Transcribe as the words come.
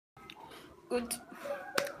Good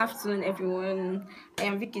afternoon, everyone. I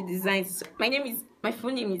am Vicky Designs. My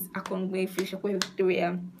full name is Akongwe Fishokwe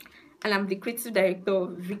Victoria, and I'm the creative director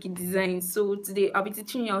of Vicky Designs. So today I'll be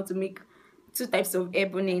teaching you how to make two types of hair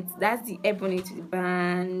bonnet. That's the hair bonnet with the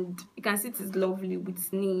band. You can see it is lovely with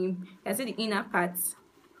its name. You can see the inner parts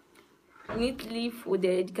neatly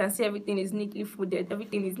folded. You can see everything is neatly folded,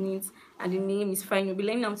 everything is neat, and the name is fine. You'll be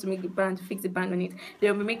learning how to make the band, fix the band on it.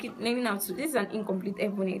 They'll be learning how to, this is an incomplete hair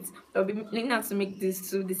bonnet. They'll be learning how to make this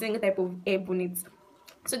to the single type of hair bonnet.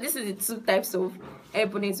 So this is the two types of hair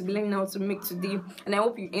bonnets you'll be learning how to make today, and I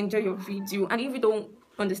hope you enjoy your video. And if you don't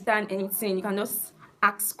understand anything, you can just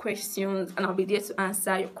ask questions and I'll be there to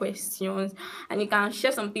answer your questions, and you can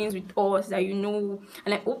share some things with us that you know.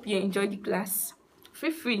 And I hope you enjoy the class.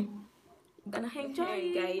 Feel free. Gonna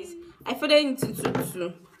enjoy, guys. I folded into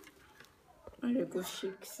two. I'm gonna go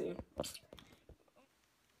shake. So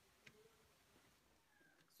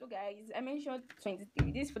guys, I mentioned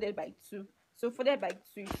 23. This is folded by 2. So folded by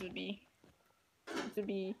 2 should be to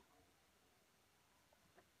be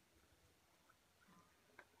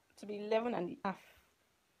 11 and a half.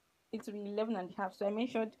 It will be 11 and a half. So I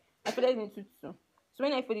mentioned I folded into 2. So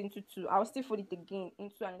when I fold into 2, I'll still fold it again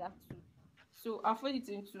into another 2. So I'll fold it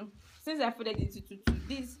into, since I folded it into 2,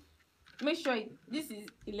 this, make sure this is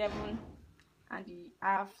 11 and the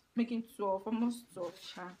half, making 12, almost 12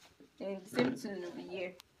 sharp. Then the same thing will be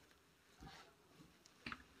here.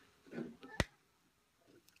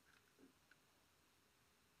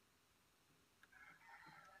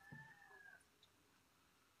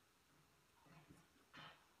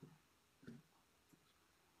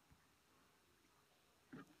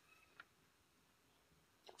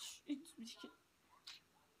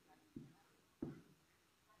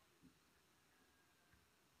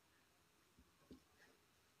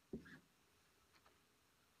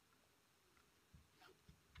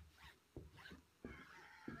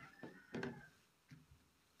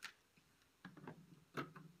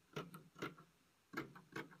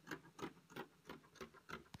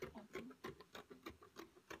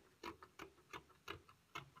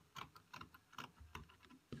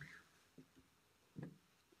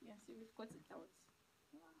 Yeah, see, we've cut it out.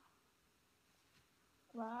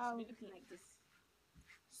 Wow. It's looking like this.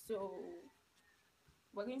 So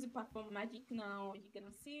we're going to perform magic now. You're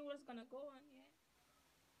gonna see what's gonna go on here.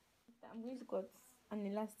 I'm going to cut an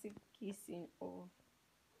elastic casing of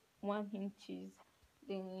 1 inches.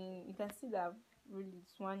 Then you can see that I've rolled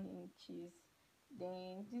it 1 inches.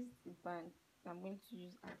 Then this is the band I'm going to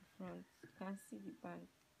use at the front. You can see the band.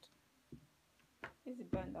 This is the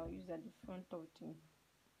band I'll use at the front of the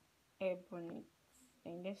hair bonnet.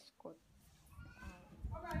 And let's cut.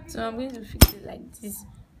 So I'm going to fix it like this.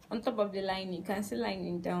 On top of the lining, you can see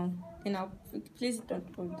lining down. Then I'll place it on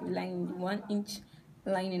top of the lining, the 1 inch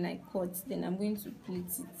lining I cut. Then I'm going to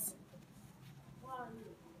plait it.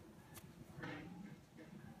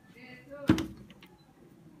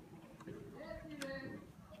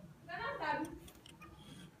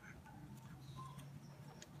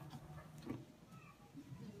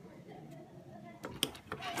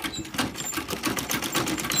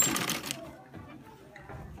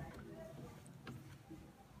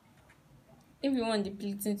 If you want the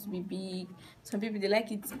pleating to be big, some people they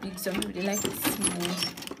like it big, some people they like it small.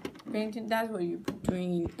 Depending, that's what you're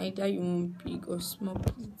doing. Either you want big or small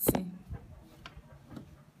pleating.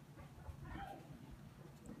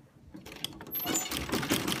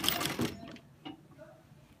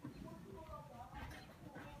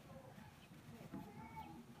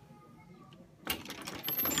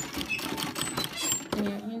 And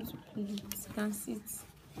you're going to pleat. You can see it.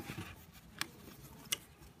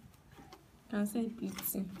 You can see the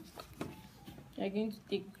pleating. You're going to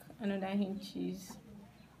take another inches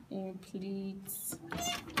and pleat.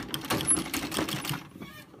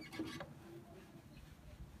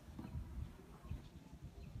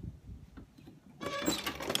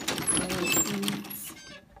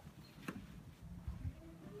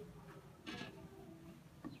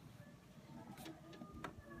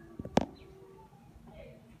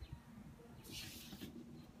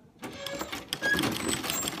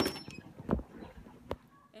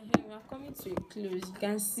 We are coming to a close. You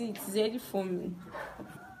can see it's ready for me.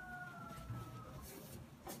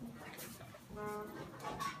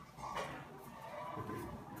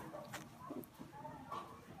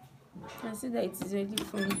 You can see that it is ready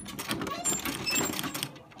for me.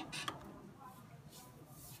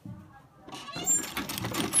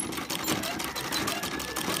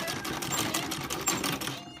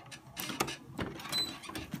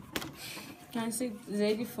 You can see it's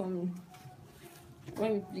ready for me.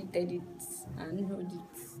 When we pleated it and hold it,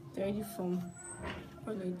 it's ready for me.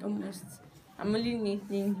 Almost. I'm only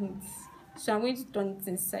needing it. So I'm going to turn it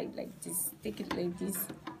inside like this. Take it like this,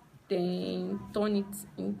 then turn it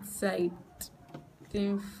inside,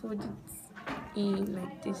 then fold it in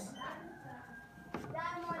like this.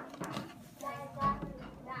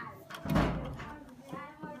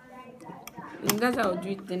 And that's how I'll do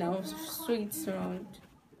it. Then I'll sew it around.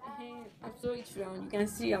 I'll sew it around. You can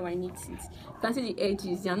see how I knit it. You can see the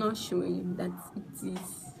edges. They are not showing that it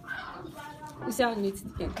is. You see how neat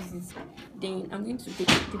the edges is. Then I'm going to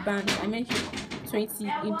take the band. I mentioned 20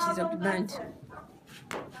 inches of the band.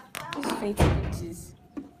 This is 20 inches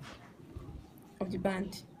of the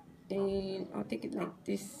band. Then I'll take it like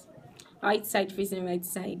this. Right side facing right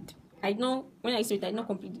side. I know when I sew it, I know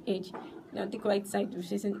complete the edge. Then I'll take right side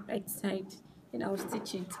facing right side. Then I'll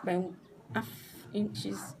stitch it by half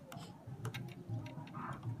inches.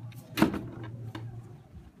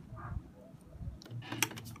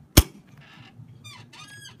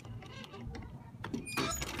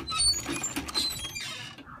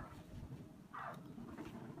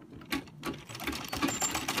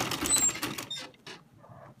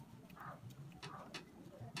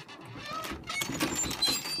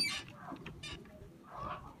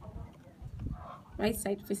 Right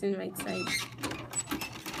side facing right side.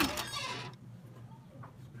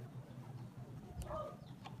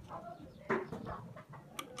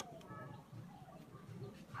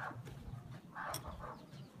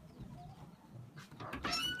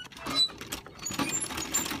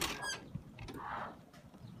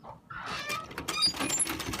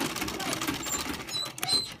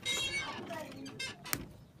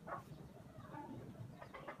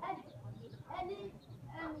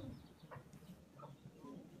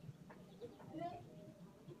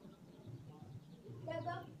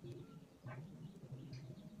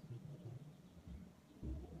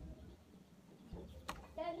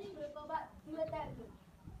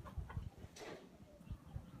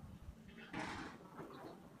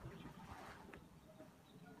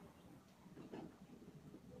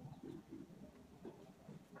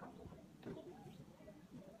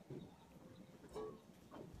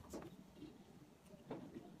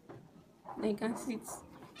 Then you can see it.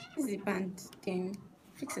 This is the band. Then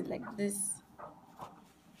fix it like this.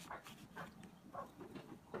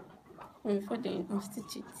 And before then I'll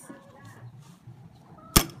stitch it.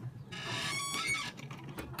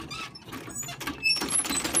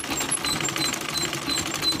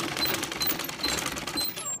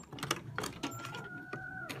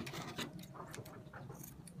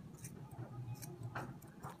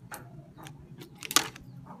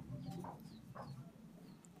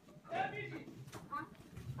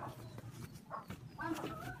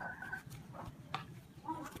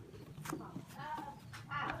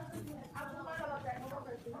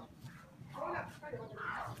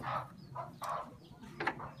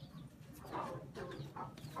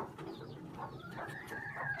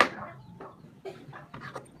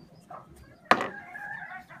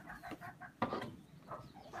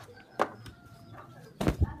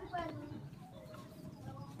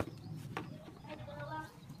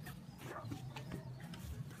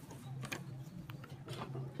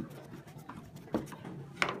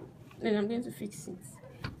 Then I'm going to fix it.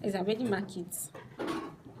 As I already mark it.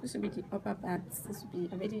 This will be the upper part. This will be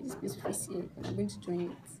already this place face here. And I'm going to join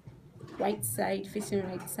it. Right side facing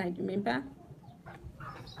right side, remember?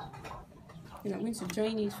 And I'm going to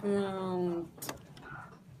join it from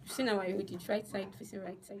see now I wrote it right side facing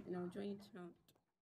right side, and I'll join it round.